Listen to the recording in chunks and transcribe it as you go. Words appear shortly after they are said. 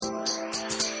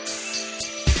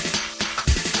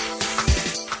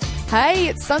Hey,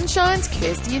 it's Sunshine's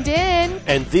Kirsty and Dan.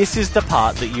 And this is the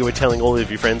part that you were telling all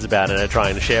of your friends about and are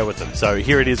trying to share with them. So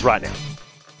here it is right now.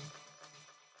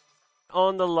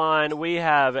 On the line, we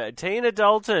have Tina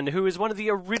Dalton, who is one of the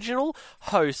original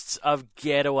hosts of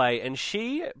Getaway, and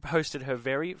she hosted her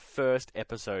very first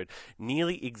episode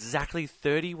nearly exactly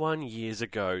 31 years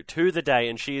ago to the day,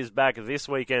 and she is back this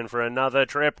weekend for another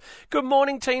trip. Good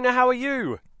morning, Tina. How are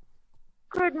you?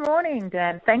 Good morning,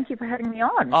 Dan. Thank you for having me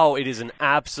on. Oh, it is an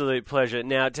absolute pleasure.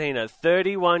 Now, Tina,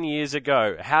 31 years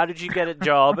ago, how did you get a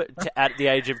job at the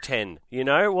age of 10? You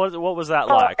know, what was that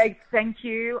like? Thank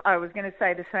you. I was going to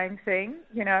say the same thing,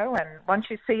 you know, and once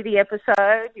you see the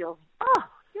episode, you'll,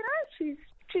 she's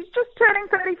just turning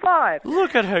 35.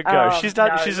 Look at her go.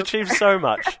 She's achieved so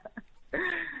much.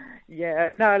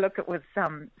 Yeah. No, look, it was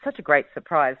such a great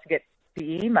surprise to get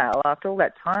the email after all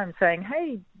that time saying,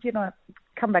 hey, you know,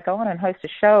 come back on and host a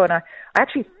show. And I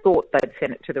actually thought they'd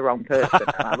sent it to the wrong person.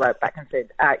 And I wrote back and said,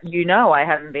 I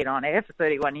haven't been on air for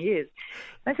 31 years.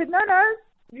 They said, no,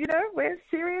 we're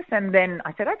serious. And then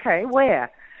I said, okay,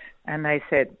 where? And they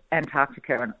said,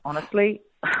 Antarctica. And honestly,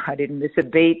 I didn't miss a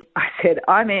beat. I said,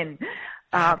 I'm in,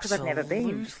 because I've never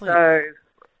been. So,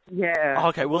 yeah.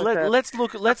 Okay, well, let's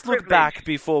look back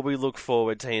before we look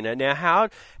forward, Tina. Now,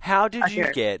 how did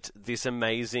you get this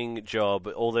amazing job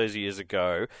all those years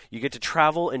ago? You get to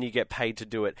travel and you get paid to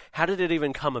do it. How did it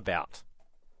even come about?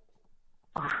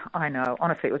 Oh, I know.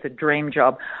 Honestly, it was a dream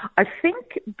job. I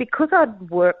think because I'd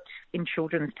worked in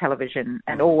children's television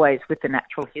and always with the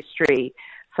natural history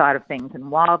side of things and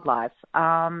wildlife,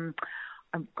 I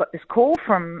got this call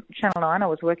from Channel 9. I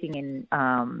was working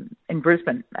in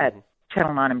Brisbane at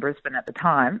Channel 9 in Brisbane at the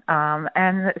time,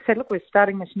 and it said, look, we're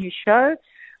starting this new show.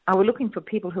 We're looking for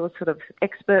people who are sort of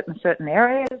expert in certain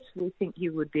areas. We think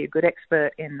you would be a good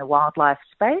expert in the wildlife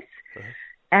space. Mm-hmm.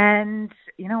 And,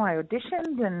 you know, I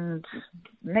auditioned, and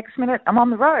next minute I'm on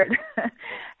the road.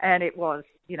 And it was,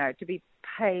 you know, to be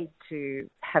paid to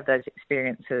have those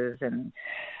experiences and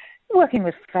working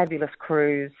with fabulous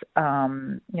crews,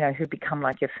 who become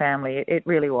like your family. It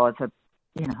really was a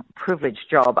privileged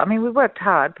job. I mean, we worked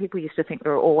hard. People used to think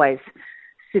we were always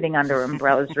sitting under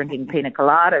umbrellas drinking pina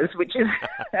coladas, which is,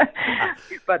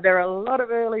 but there are a lot of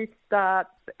early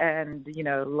starts and, you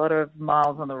know, a lot of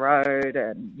miles on the road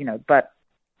and, you know, but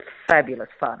fabulous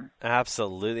fun.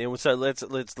 Absolutely. And so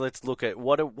let's look at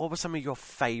what were some of your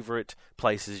favorite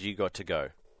places you got to go?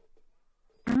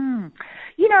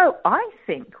 You know, I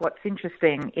think what's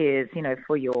interesting is, you know,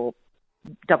 for your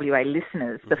WA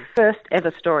listeners, the first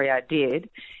ever story I did,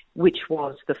 which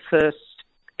was the first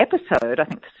episode, I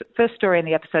think the first story in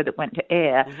the episode that went to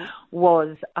air,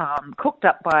 was cooked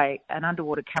up by an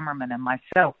underwater cameraman and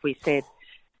myself. We said,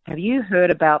 have you heard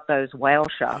about those whale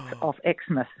sharks off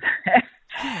Exmouth?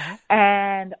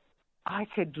 And I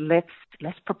said, let's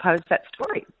propose that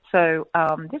story. So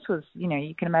this was, you know,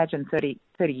 you can imagine 30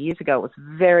 years ago, it was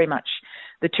very much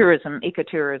the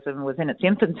ecotourism was in its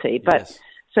infancy. But yes.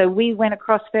 So we went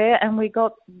across there and we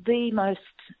got the most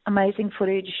amazing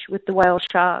footage with the whale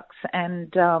sharks. And,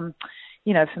 for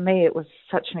me, it was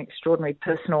such an extraordinary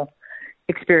personal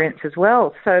experience as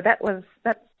well. So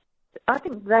I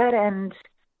think that and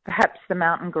perhaps the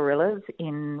mountain gorillas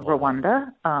in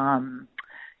Rwanda,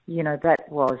 that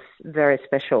was very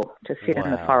special to sit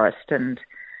in the forest and,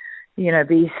 you know,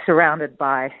 be surrounded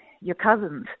by your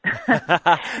cousins.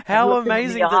 How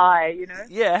amazing!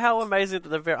 Yeah, how amazing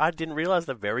that I didn't realise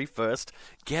the very first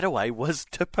getaway was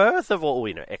to Perth of all,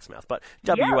 Exmouth, but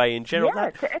WA in general. Yeah,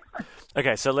 to Exmouth.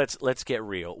 Okay, so let's get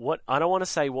real. I don't want to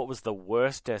say what was the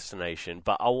worst destination,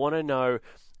 but I want to know,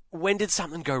 when did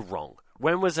something go wrong?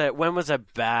 When was a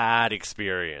bad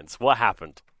experience? What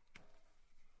happened?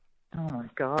 Oh my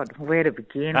God, where to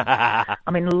begin? I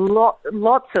mean,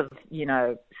 lots of,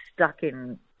 stuck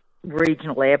in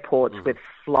regional airports with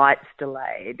flights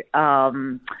delayed. I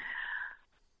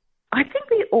think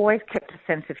we always kept a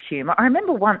sense of humour. I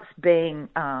remember once being,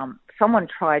 someone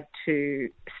tried to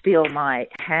steal my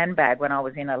handbag when I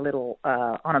was in on a little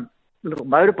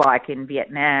motorbike in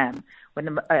Vietnam, when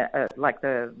the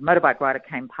motorbike rider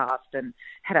came past and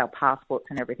had our passports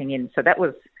and everything in. So that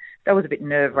was a bit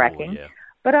nerve-wracking. Yeah.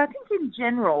 But I think in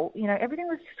general, everything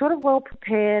was sort of well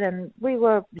prepared, and we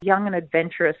were young and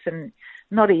adventurous and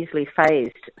not easily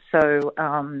phased. So,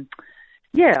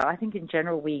 I think in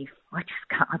general we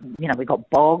got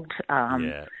bogged.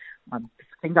 I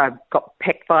think I got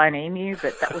pecked by an emu,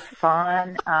 but that was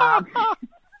fine. I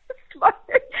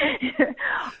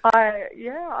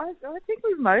think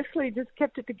we mostly just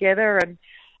kept it together, and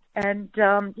I think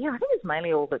it's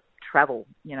mainly all the travel.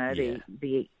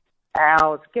 The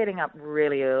hours, getting up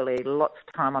really early, lots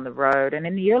of time on the road. And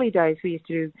in the early days, we used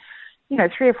to do,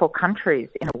 3 or 4 countries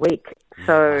in a week.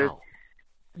 So,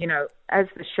 Wow. As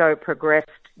the show progressed,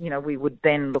 we would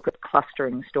then look at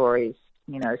clustering stories,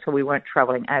 so we weren't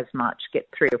travelling as much, get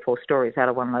 3 or 4 stories out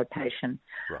of one location.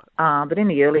 Right. But in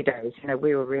the early days,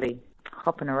 we were really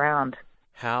hopping around.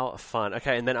 How fun.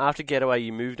 Okay, and then after Getaway,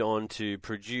 you moved on to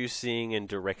producing and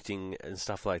directing and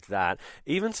stuff like that.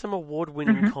 Even some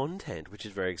award-winning content, which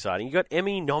is very exciting. You got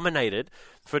Emmy nominated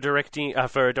for directing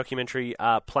for a documentary,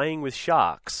 Playing with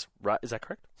Sharks. Right? Is that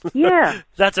correct? Yeah,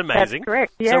 That's amazing. that's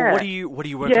correct. Yeah. So what are you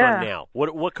working on now?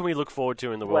 What can we look forward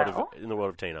to in the world Well-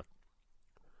 of Tina?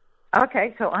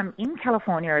 Okay, so I'm in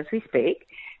California as we speak,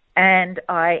 and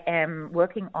I am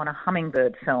working on a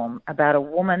hummingbird film about a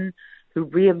woman who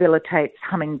rehabilitates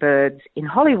hummingbirds in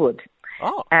Hollywood.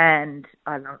 Oh. And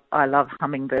I love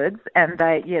hummingbirds, and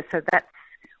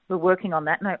we're working on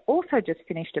that. And I also just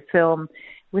finished a film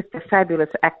with the fabulous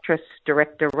actress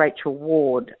director Rachel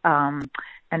Ward,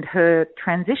 and her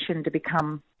transition to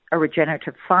become a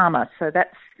regenerative farmer. So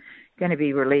that's going to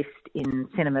be released in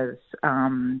cinemas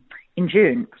in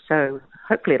June. So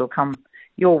hopefully it'll come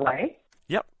your way.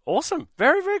 Yep, awesome.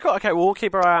 Very, very cool. Okay, well, we'll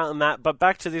keep our eye on that. But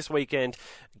back to this weekend,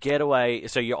 Getaway.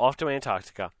 So you're off to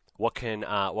Antarctica. What can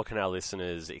our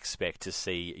listeners expect to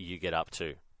see you get up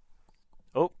to?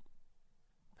 Oh,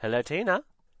 hello, Tina.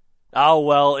 Oh,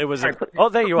 well, it was... there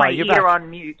you are. You're back. You're on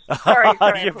mute.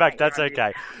 Sorry, You're back. That's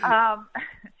okay.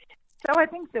 So I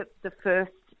think that the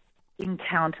first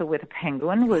encounter with a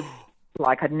penguin was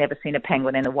like I'd never seen a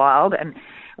penguin in the wild. And it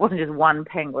wasn't just one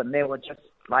penguin. There were just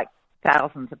like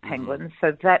thousands of penguins.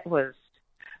 So that was...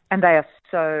 And they are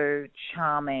so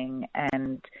charming.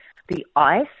 And the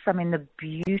ice, the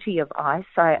beauty of ice,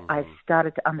 I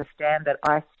started to understand that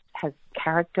ice has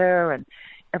character and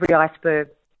every iceberg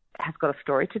has got a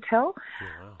story to tell.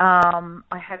 Wow.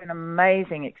 I had an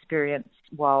amazing experience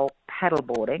while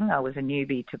paddleboarding. I was a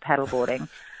newbie to paddleboarding,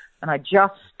 and I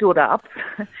just stood up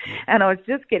and I was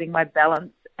just getting my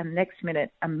balance, and next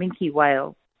minute a minke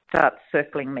whale starts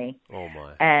circling me. Oh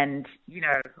my. And,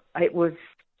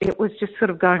 it was just sort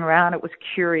of going around. It was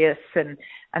curious, and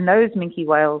those minke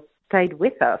whales stayed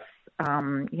with us,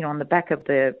 on the back of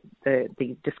the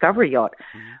Discovery yacht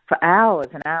for hours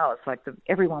and hours.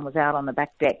 Everyone was out on the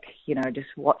back deck, just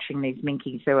watching these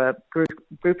minkies. There were a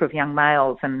group of young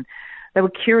males, and they were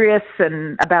curious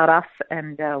about us,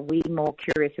 and we more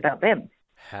curious about them.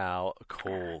 How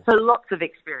cool. So lots of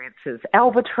experiences.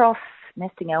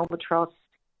 Nesting albatross,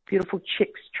 beautiful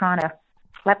chicks trying to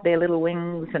flap their little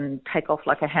wings and take off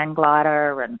like a hang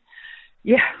glider, and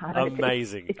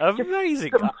amazing. It's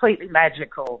amazing. just completely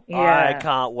magical. Yeah. I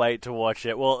can't wait to watch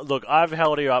it. Well, look, I've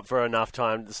held you up for enough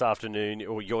time this afternoon,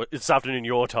 this afternoon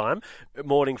your time,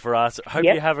 morning for us. Hope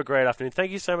you have a great afternoon.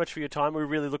 Thank you so much for your time. We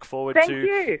really look forward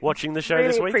to watching the show really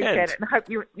this weekend. Appreciate it. And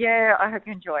I hope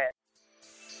you enjoy it.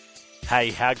 Hey,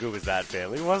 how good was that,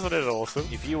 family? Wasn't it awesome?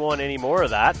 If you want any more of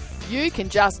that, You can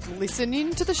just listen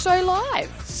in to the show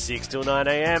live. 6 till 9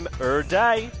 a.m. er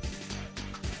day.